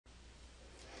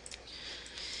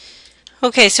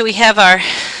Okay, so we have our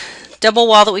double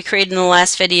wall that we created in the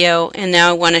last video, and now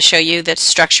I want to show you the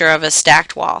structure of a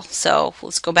stacked wall. So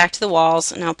let's go back to the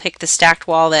walls, and I'll pick the stacked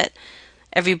wall that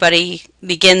everybody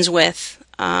begins with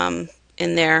in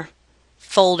their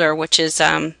folder, which is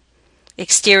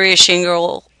exterior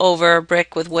shingle over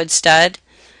brick with wood stud,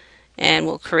 and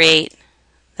we'll create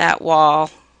that wall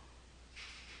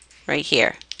right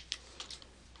here.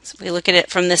 So if we look at it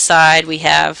from this side, we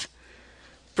have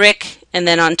brick, and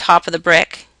then on top of the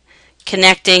brick,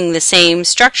 connecting the same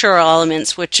structural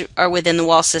elements which are within the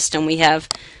wall system, we have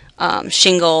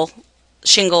shingle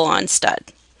on stud.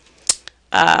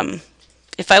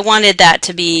 If I wanted that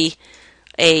to be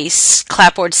a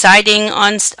clapboard siding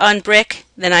on brick,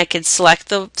 then I could select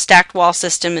the stacked wall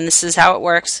system, and this is how it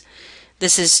works.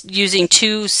 This is using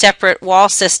two separate wall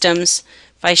systems.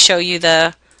 If I show you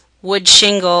the wood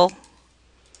shingle,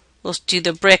 we'll do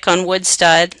the brick on wood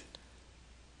stud.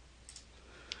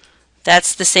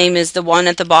 That's the same as the one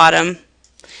at the bottom.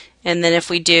 And then if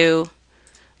we do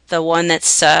the one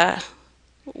that's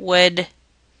wood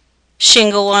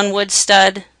shingle on wood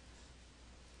stud,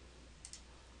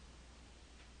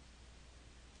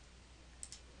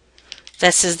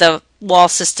 this is the wall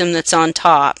system that's on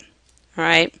top,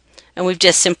 right? And we've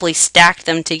just simply stacked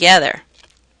them together.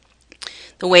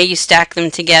 The way you stack them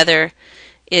together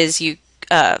is you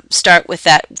start with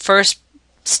that first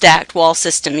stacked wall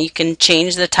system. You can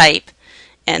change the type,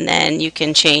 and then you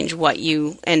can change what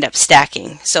you end up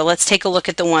stacking. So let's take a look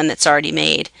at the one that's already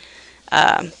made.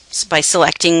 So by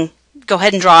selecting, go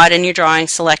ahead and draw it in your drawing,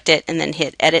 select it, and then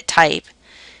hit Edit Type.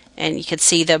 And you can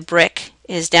see the brick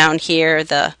is down here,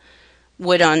 the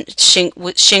wood on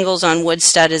shingles on wood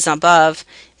stud is above.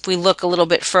 If we look a little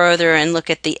bit further and look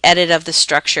at the edit of the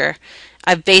structure,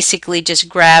 I've basically just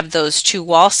grabbed those two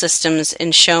wall systems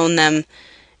and shown them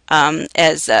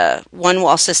as one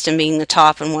wall system being the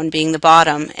top and one being the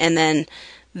bottom, and then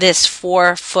this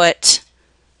 4-foot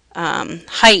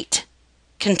height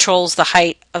controls the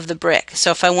height of the brick.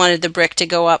 So if I wanted the brick to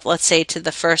go up, let's say to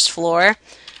the first floor,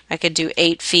 I could do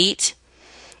 8 feet,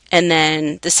 and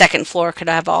then the second floor could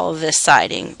have all of this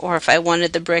siding. Or if I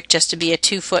wanted the brick just to be a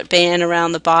 2-foot band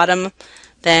around the bottom,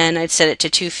 then I'd set it to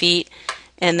 2 feet,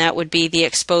 and that would be the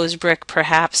exposed brick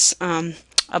perhaps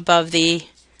above the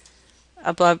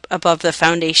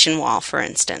foundation wall, for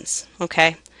instance.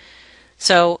 Okay,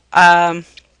 so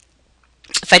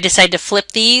if I decide to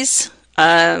flip these,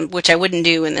 which I wouldn't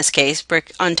do in this case,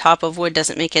 brick on top of wood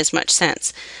doesn't make as much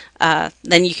sense,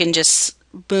 then you can just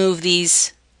move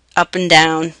these up and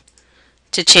down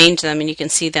to change them, and you can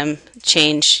see them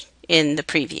change in the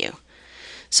preview.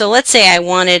 So let's say I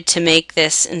wanted to make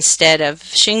this, instead of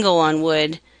shingle on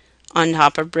wood on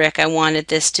top of brick, I wanted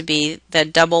this to be the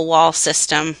double wall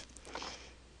system.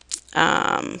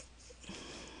 Well,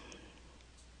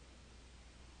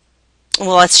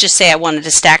 let's just say I wanted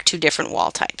to stack two different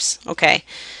wall types. Okay,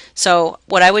 so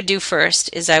what I would do first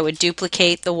is I would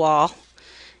duplicate the wall,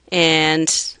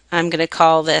 and I'm going to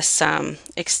call this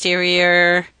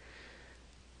exterior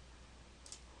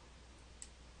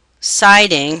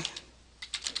siding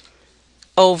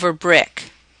over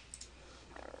brick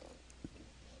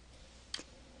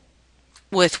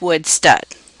with wood stud.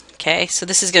 Okay, so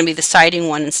this is going to be the siding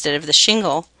one instead of the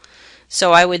shingle.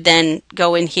 So I would then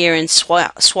go in here and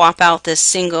swap out this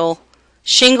single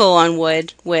shingle on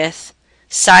wood with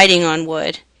siding on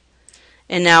wood,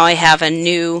 and now I have a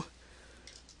new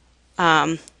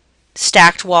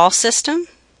stacked wall system.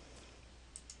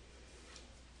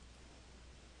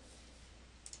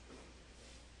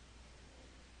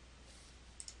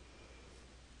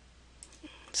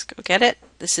 Let's go get it.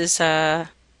 This is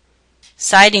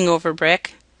siding over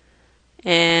brick,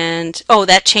 and oh,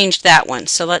 that changed that one.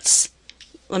 So let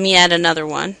me add another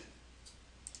one,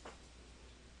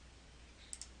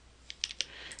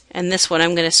 and this one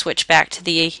I'm going to switch back to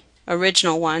the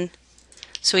original one.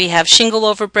 So we have shingle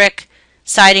over brick,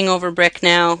 siding over brick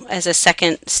now as a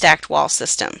second stacked wall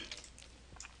system.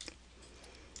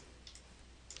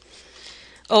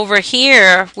 Over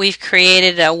here we've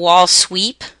created a wall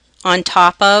sweep on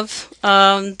top of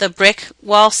the brick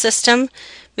wall system,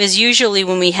 because usually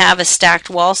when we have a stacked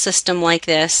wall system like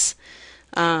this,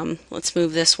 let's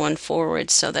move this one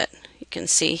forward so that you can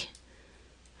see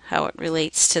how it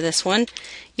relates to this one.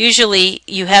 Usually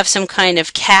you have some kind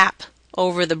of cap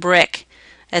over the brick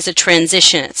as a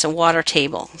transition. It's a water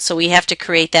table, so we have to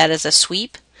create that as a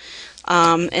sweep.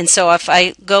 And so if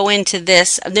I go into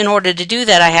this, in order to do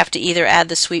that, I have to either add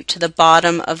the sweep to the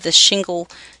bottom of the shingle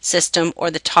system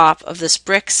or the top of this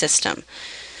brick system.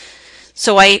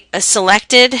 So I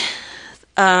selected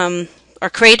or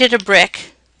created a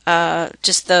brick,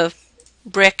 just the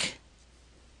brick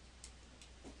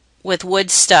with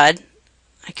wood stud.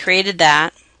 I created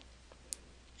that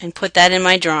and put that in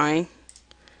my drawing.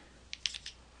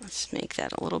 Let's make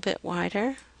that a little bit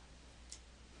wider.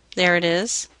 There it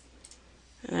is.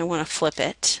 And I want to flip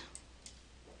it.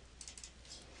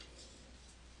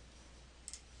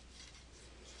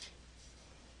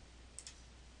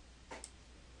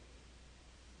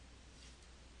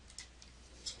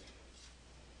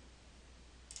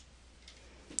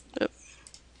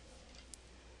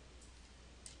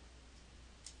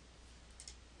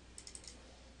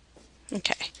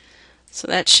 Okay, so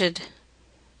that should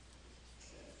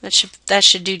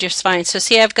do just fine. So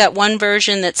see, I've got one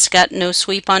version that's got no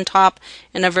sweep on top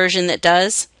and a version that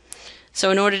does. So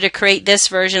in order to create this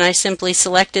version, I simply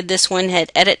selected this one,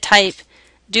 had edit type,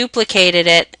 duplicated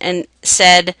it, and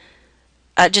said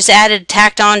just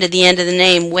tacked on to the end of the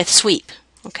name with sweep.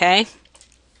 Okay,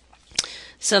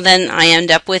 so then I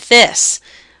end up with this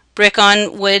brick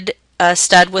on wood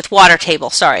stud with water table,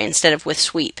 sorry, instead of with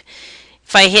sweep.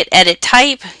 If I hit edit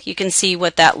type, you can see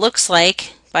what that looks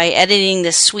like by editing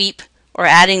the sweep or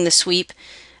adding the sweep.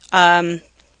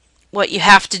 What you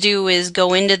have to do is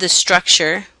go into the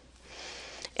structure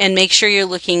and make sure you're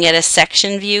looking at a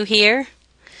section view here,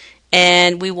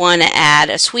 and we want to add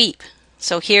a sweep.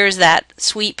 So here's that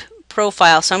sweep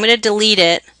profile. So I'm going to delete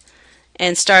it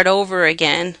and start over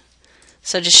again.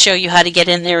 So just show you how to get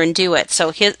in there and do it.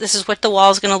 So here, this is what the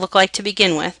wall is going to look like to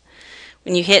begin with.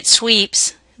 When you hit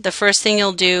sweeps, the first thing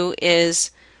you'll do is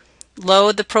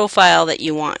load the profile that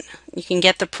you want. You can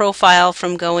get the profile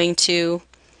from going to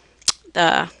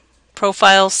the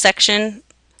Profiles section,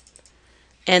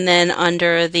 and then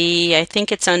under the, I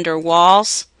think it's under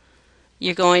Walls,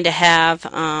 you're going to have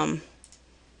I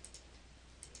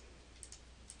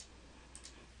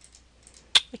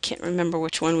can't remember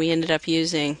which one we ended up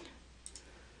using.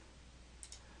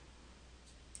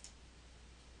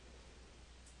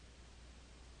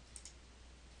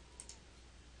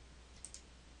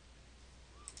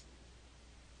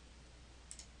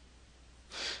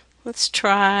 Let's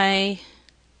try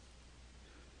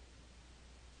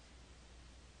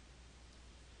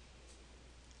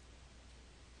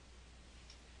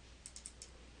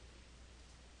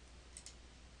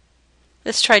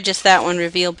just that one,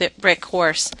 Reveal Brick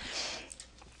Horse.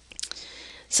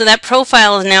 So that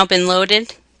profile has now been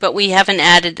loaded, but we haven't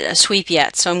added a sweep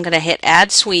yet. So I'm going to hit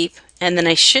Add Sweep, and then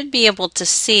I should be able to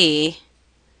see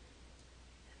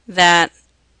that,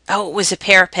 oh, it was a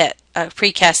parapet, a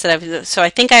precast that I've, so I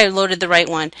think I loaded the right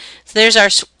one. So there's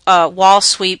our wall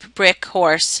sweep brick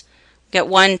horse. We've got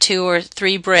 1, 2, or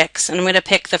 3 bricks, and I'm going to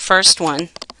pick the first one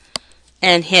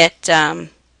and hit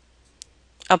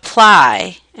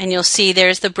Apply, and you'll see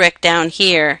there's the brick down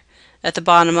here at the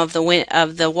bottom of the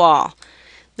wall.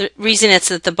 The reason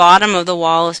it's at the bottom of the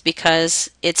wall is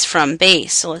because it's from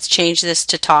base. So let's change this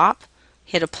to top,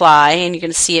 hit Apply, and you're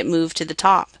going to see it move to the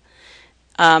top.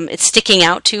 It's sticking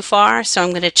out too far, so I'm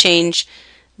going to change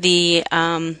the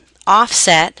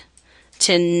offset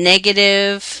to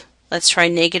negative, let's try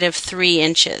negative 3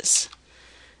 inches.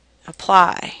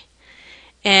 Apply.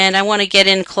 And I want to get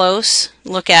in close,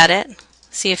 look at it,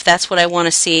 see if that's what I want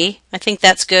to see. I think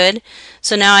that's good.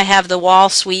 So now I have the wall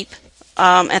sweep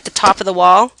at the top of the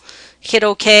wall. Hit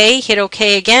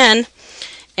OK again.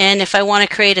 And if I want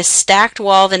to create a stacked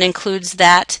wall that includes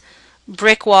that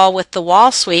brick wall with the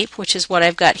wall sweep, which is what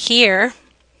I've got here.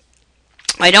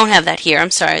 I don't have that here,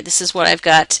 I'm sorry. This is what I've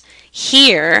got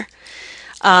here.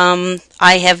 I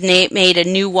have made a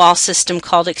new wall system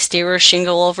called Exterior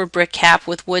Shingle over Brick Cap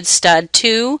with Wood Stud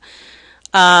 2,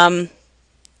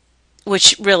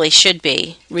 which really should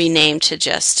be renamed to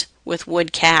just with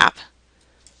Wood Cap.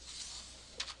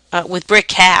 With Brick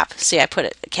Cap. See, I put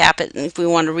it, cap it, and if we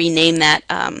want to rename that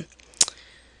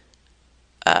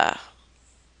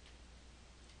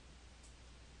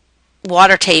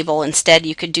water table instead,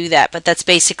 you could do that, but that's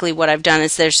basically what I've done.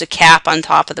 Is there's a cap on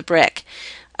top of the brick,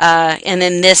 and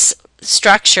then this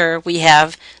structure we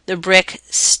have the brick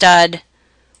stud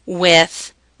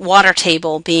with water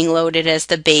table being loaded as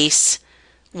the base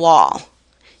wall.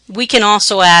 We can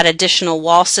also add additional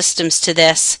wall systems to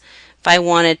this. If I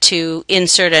wanted to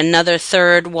insert another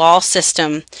third wall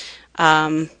system,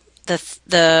 I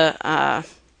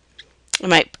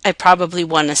probably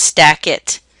want to stack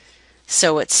it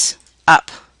so it's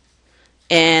up,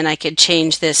 and I could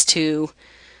change this to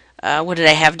what did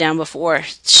I have down before,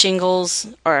 shingles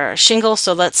or shingle.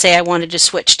 So let's say I wanted to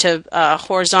switch to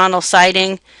horizontal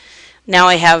siding. Now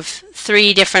I have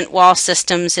 3 different wall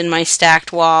systems in my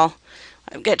stacked wall.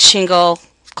 I've got shingle,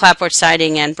 clapboard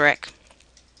siding, and brick.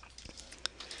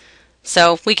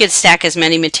 So we could stack as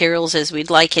many materials as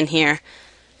we'd like in here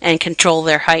and control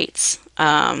their heights.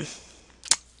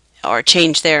 or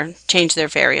change their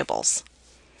variables.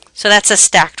 So that's a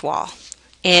stacked wall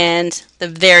and the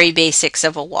very basics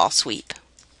of a wall sweep.